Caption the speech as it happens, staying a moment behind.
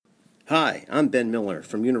Hi, I'm Ben Miller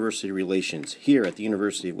from University Relations here at the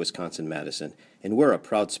University of Wisconsin-Madison, and we're a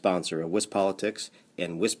proud sponsor of WisPolitics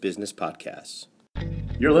and WisBusiness podcasts.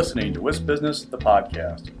 You're listening to WisBusiness, the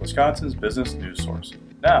podcast, Wisconsin's business news source.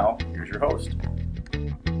 Now, here's your host.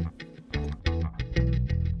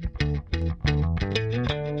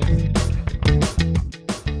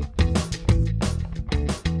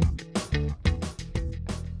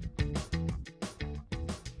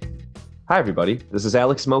 Hi, everybody. This is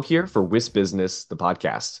Alex Moe here for WisBusiness, the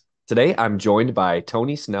podcast. Today, I'm joined by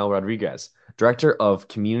Tony Snell Rodriguez, Director of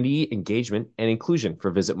Community Engagement and Inclusion for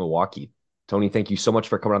Visit Milwaukee. Tony, thank you so much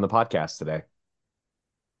for coming on the podcast today.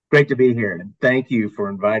 Great to be here. And thank you for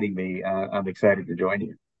inviting me. I'm excited to join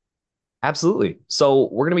you. Absolutely. So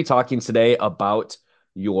we're going to be talking today about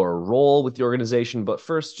your role with the organization. But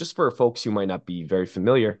first, just for folks who might not be very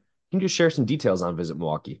familiar, can you just share some details on Visit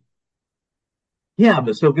Milwaukee? Yeah,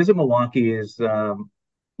 but so Visit Milwaukee is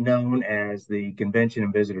known as the Convention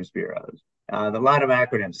and Visitors Bureaus. A lot of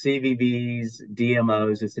acronyms, CVBs,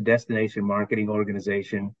 DMOs. It's a destination marketing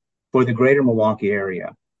organization for the greater Milwaukee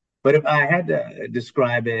area. But if I had to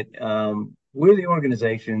describe it, we're the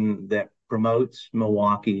organization that promotes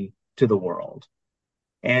Milwaukee to the world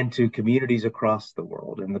and to communities across the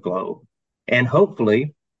world and the globe, and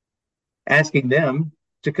hopefully asking them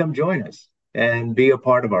to come join us and be a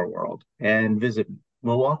part of our world and visit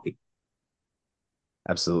Milwaukee.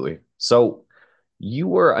 Absolutely. So you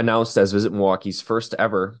were announced as Visit Milwaukee's first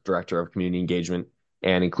ever Director of Community Engagement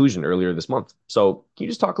and Inclusion earlier this month. So can you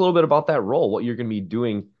just talk a little bit about that role, what you're going to be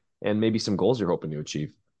doing, and maybe some goals you're hoping to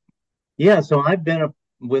achieve? Yeah, so I've been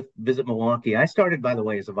with Visit Milwaukee. I started, by the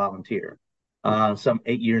way, as a volunteer some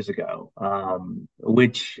 8 years ago,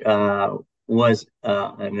 which was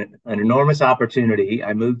an enormous opportunity.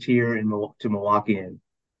 I moved here to Milwaukee in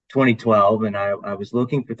 2012, and I was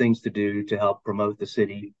looking for things to do to help promote the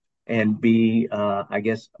city and be, I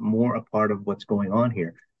guess, more a part of what's going on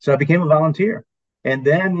here. So I became a volunteer, and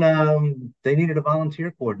then they needed a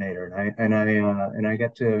volunteer coordinator, and I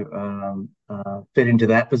got to fit into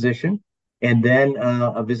that position, and then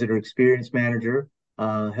a visitor experience manager,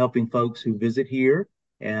 helping folks who visit here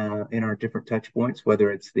in our different touch points,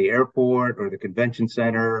 whether it's the airport or the convention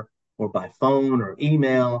center or by phone or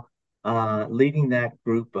email, leading that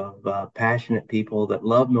group of passionate people that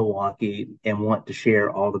love Milwaukee and want to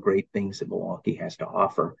share all the great things that Milwaukee has to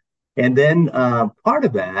offer. And then part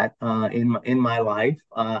of that in my life,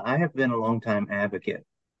 I have been a longtime advocate.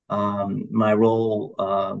 My role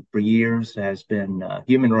for years has been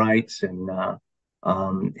human rights and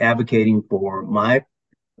advocating for my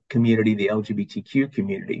community, the LGBTQ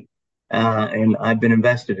community. And I've been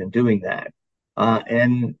invested in doing that.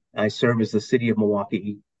 And I serve as the City of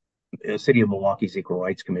Milwaukee's Equal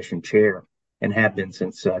Rights Commission chair and have been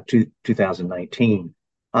since 2019.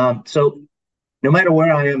 So no matter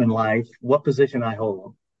where I am in life, what position I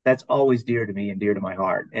hold, that's always dear to me and dear to my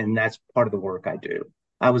heart. And that's part of the work I do.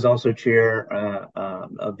 I was also chair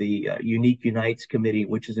of the Unique Unites Committee,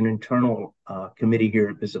 which is an internal committee here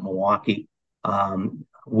at Visit Milwaukee,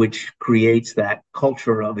 which creates that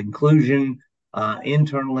culture of inclusion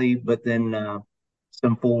internally, but then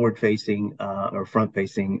some forward-facing or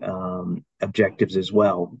front-facing objectives as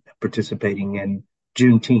well, participating in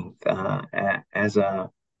Juneteenth as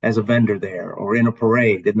a vendor there, or in the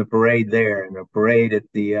parade there, and a parade at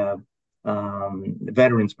the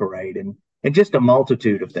Veterans Parade, and just a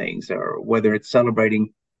multitude of things, or whether it's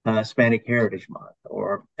celebrating Hispanic Heritage Month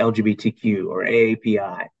or LGBTQ or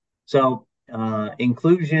AAPI. So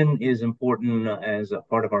inclusion is important as a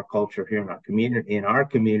part of our culture here in our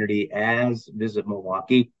community as Visit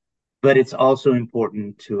Milwaukee, but it's also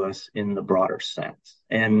important to us in the broader sense.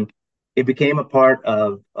 And it became a part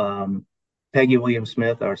of Peggy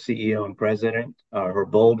Williams-Smith, our CEO and president, her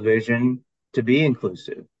bold vision to be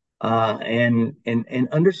inclusive, and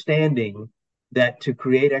understanding that to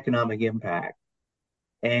create economic impact,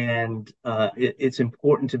 and it's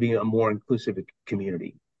important to be a more inclusive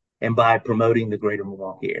community, and by promoting the greater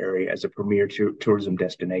Milwaukee area as a premier tourism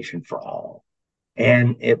destination for all.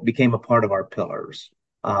 And it became a part of our pillars,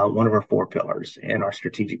 one of our 4 pillars in our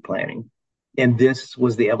strategic planning. And this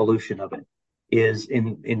was the evolution of it, is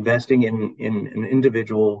in investing in an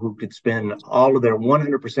individual who could spend all of their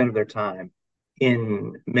 100% of their time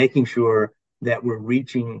in making sure that we're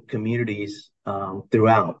reaching communities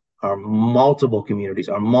throughout our multiple communities,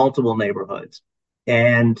 our multiple neighborhoods,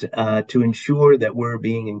 and to ensure that we're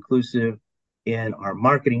being inclusive in our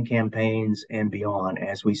marketing campaigns and beyond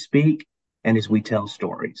as we speak and as we tell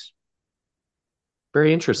stories.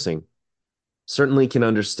 Very interesting. Certainly can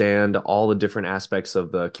understand all the different aspects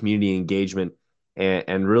of the community engagement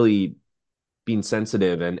and really being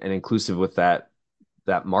sensitive and inclusive with that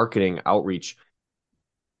marketing outreach?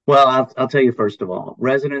 Well, I'll tell you first of all,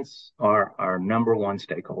 residents are our number one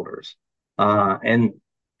stakeholders. Uh, and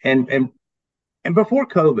and and and before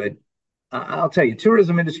COVID, I'll tell you,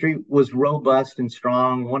 tourism industry was robust and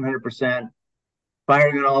strong, 100%,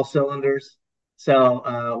 firing on all cylinders.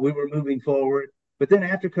 So we were moving forward. But then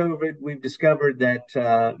after COVID, we've discovered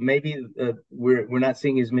that maybe we're not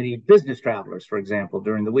seeing as many business travelers, for example,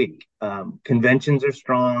 during the week. Conventions are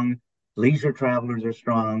strong, leisure travelers are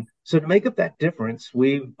strong. So to make up that difference,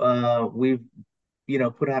 we've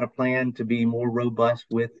put out a plan to be more robust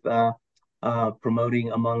with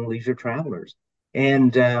promoting among leisure travelers.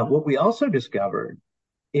 And what we also discovered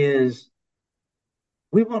is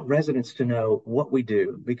we want residents to know what we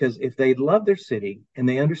do, because if they love their city and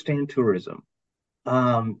they understand tourism,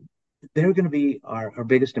 um, they're going to be our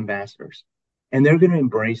biggest ambassadors, and they're going to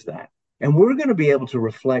embrace that. And we're going to be able to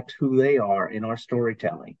reflect who they are in our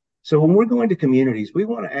storytelling. So when we're going to communities, we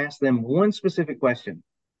want to ask them one specific question: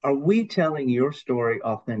 are we telling your story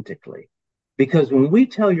authentically? Because when we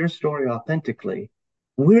tell your story authentically,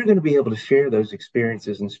 we're going to be able to share those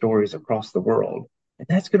experiences and stories across the world. And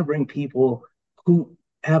that's going to bring people who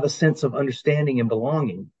have a sense of understanding and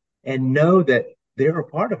belonging and know that they're a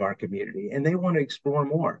part of our community and they want to explore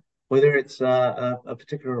more, whether it's a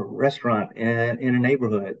particular restaurant in a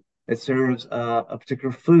neighborhood that serves a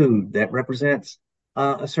particular food that represents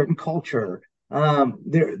a certain culture.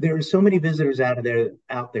 There are so many visitors out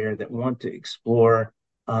there that want to explore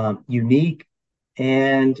unique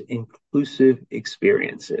and inclusive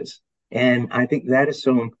experiences. And I think that is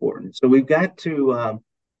so important. So we've got to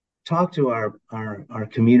talk to our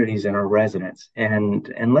communities and our residents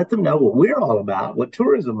and let them know what we're all about, what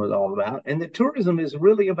tourism is all about, and that tourism is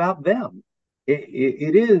really about them.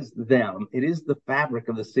 It is them. It is the fabric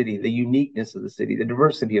of the city, the uniqueness of the city, the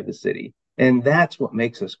diversity of the city, and that's what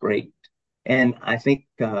makes us great. And I think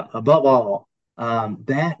above all,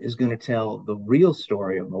 that is going to tell the real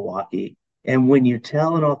story of Milwaukee. And when you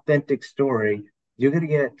tell an authentic story, you're going to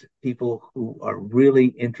get people who are really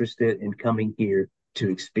interested in coming here to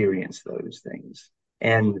experience those things.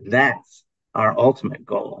 And that's our ultimate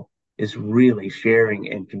goal, is really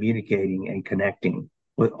sharing and communicating and connecting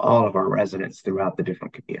with all of our residents throughout the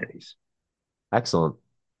different communities. Excellent.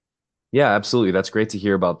 Yeah, absolutely. That's great to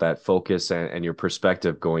hear about that focus and your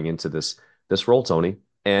perspective going into this role, Tony.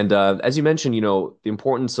 And as you mentioned, the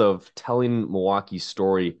importance of telling Milwaukee's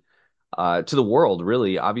story to the world,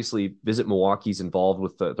 really. Obviously, Visit Milwaukee's involved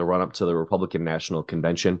with the run-up to the Republican National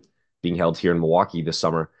Convention being held here in Milwaukee this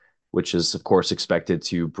summer, which is, of course, expected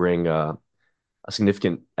to bring a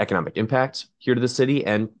significant economic impact here to the city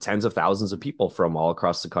and tens of thousands of people from all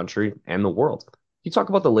across the country and the world. Can you talk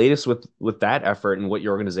about the latest with that effort and what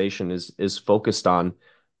your organization is focused on,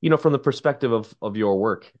 from the perspective of your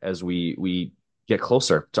work as we get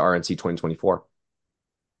closer to RNC 2024?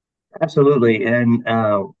 Absolutely. And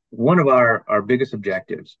one of our biggest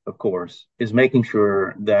objectives, of course, is making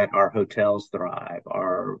sure that our hotels thrive,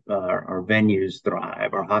 our venues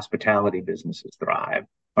thrive, our hospitality businesses thrive,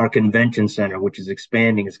 our convention center, which is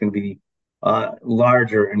expanding, is going to be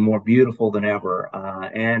larger and more beautiful than ever,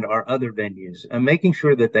 and our other venues, and making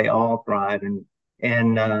sure that they all thrive. And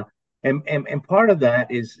and part of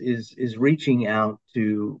that is reaching out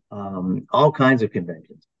to all kinds of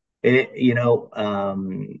conventions, yeah,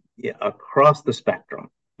 across the spectrum.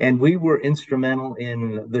 And we were instrumental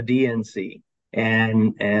in the DNC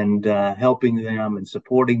and helping them and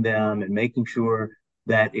supporting them and making sure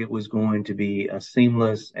that it was going to be a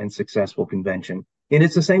seamless and successful convention. And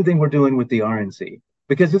it's the same thing we're doing with the RNC,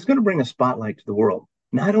 because it's going to bring a spotlight to the world.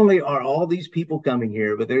 Not only are all these people coming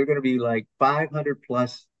here, but they're going to be like 500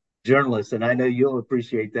 plus journalists, and I know you'll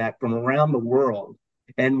appreciate that, from around the world.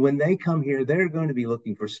 And when they come here, they're going to be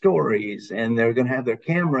looking for stories, and they're going to have their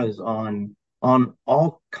cameras on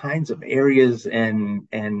all kinds of areas and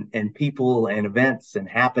people and events and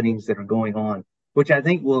happenings that are going on, which I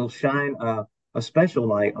think will shine a special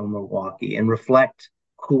light on Milwaukee and reflect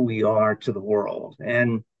who we are to the world.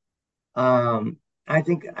 And I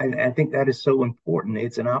think that is so important.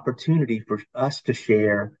 It's an opportunity for us to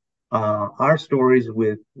share our stories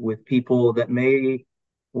with people that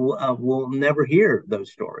will never hear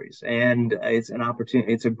those stories. And it's an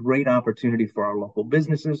opportunity. It's a great opportunity for our local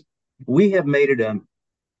businesses. We have made it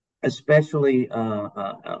especially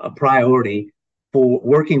a priority for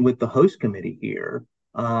working with the host committee here.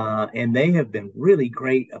 And they have been really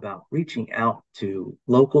great about reaching out to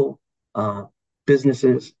local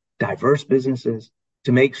businesses, diverse businesses,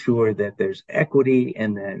 to make sure that there's equity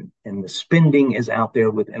and the spending is out there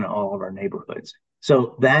within all of our neighborhoods.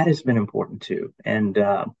 So that has been important too. And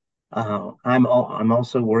I'm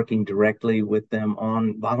also working directly with them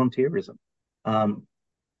on volunteerism. Um,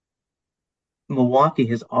 Milwaukee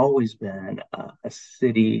has always been a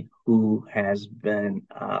city who has been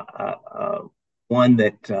one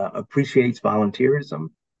that appreciates volunteerism,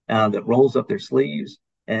 that rolls up their sleeves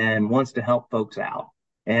and wants to help folks out.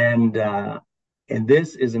 And and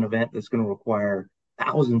this is an event that's going to require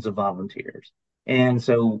thousands of volunteers. And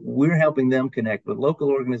so we're helping them connect with local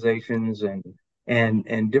organizations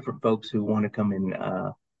and different folks who want to come in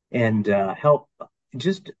and help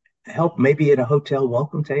just help maybe at a hotel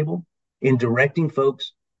welcome table in directing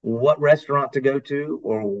folks what restaurant to go to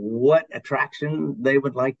or what attraction they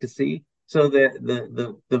would like to see. So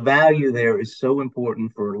the value there is so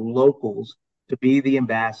important for locals to be the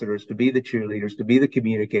ambassadors, to be the cheerleaders, to be the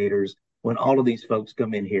communicators when all of these folks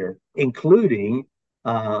come in here, including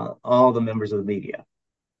all the members of the media.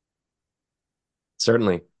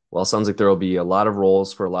 Certainly. Well, it sounds like there will be a lot of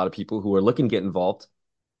roles for a lot of people who are looking to get involved.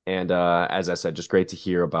 And as I said, just great to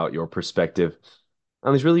hear about your perspective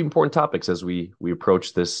on these really important topics as we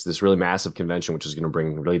approach this really massive convention, which is going to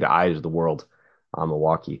bring really the eye to the world on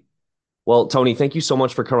Milwaukee. Well, Tony, thank you so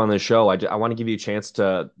much for coming on the show. I want to give you a chance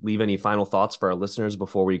to leave any final thoughts for our listeners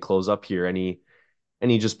before we close up here. Any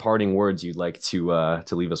just parting words you'd like to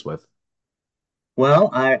leave us with? Well,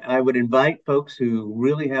 I would invite folks who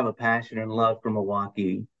really have a passion and love for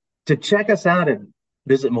Milwaukee to check us out and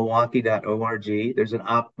visit milwaukee.org. There's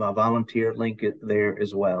a volunteer link there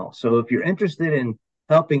as well. So if you're interested in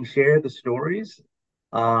helping share the stories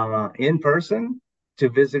in person to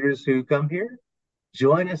visitors who come here,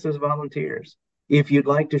 join us as volunteers. If you'd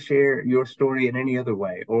like to share your story in any other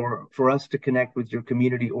way, or for us to connect with your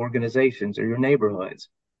community organizations or your neighborhoods,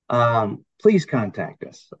 please contact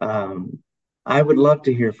us. I would love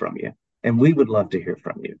to hear from you, and we would love to hear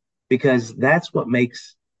from you, because that's what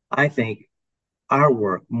makes, I think, our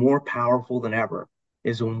work more powerful than ever,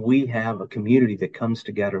 is when we have a community that comes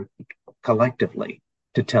together collectively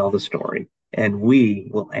to tell the story, and we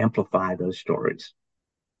will amplify those stories.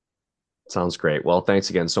 Sounds great. Well,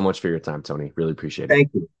 thanks again so much for your time, Tony. Really appreciate it.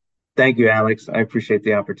 Thank you. Thank you, Alex. I appreciate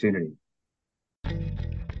the opportunity.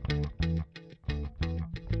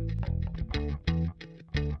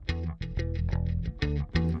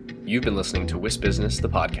 You've been listening to WisBusiness, the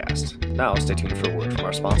podcast. Now stay tuned for a word from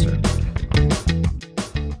our sponsor.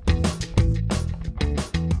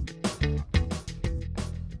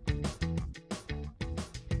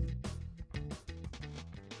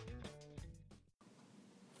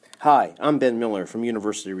 Hi, I'm Ben Miller from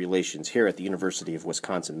University Relations here at the University of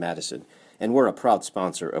Wisconsin-Madison, and we're a proud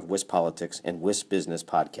sponsor of WisPolitics and WisBusiness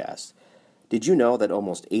podcast. Did you know that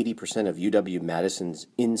almost 80% of UW-Madison's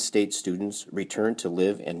in-state students return to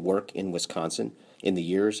live and work in Wisconsin in the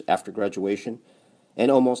years after graduation?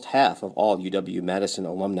 And almost half of all UW-Madison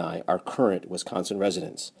alumni are current Wisconsin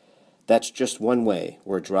residents. That's just one way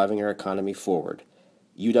we're driving our economy forward.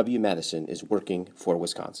 UW-Madison is working for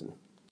Wisconsin.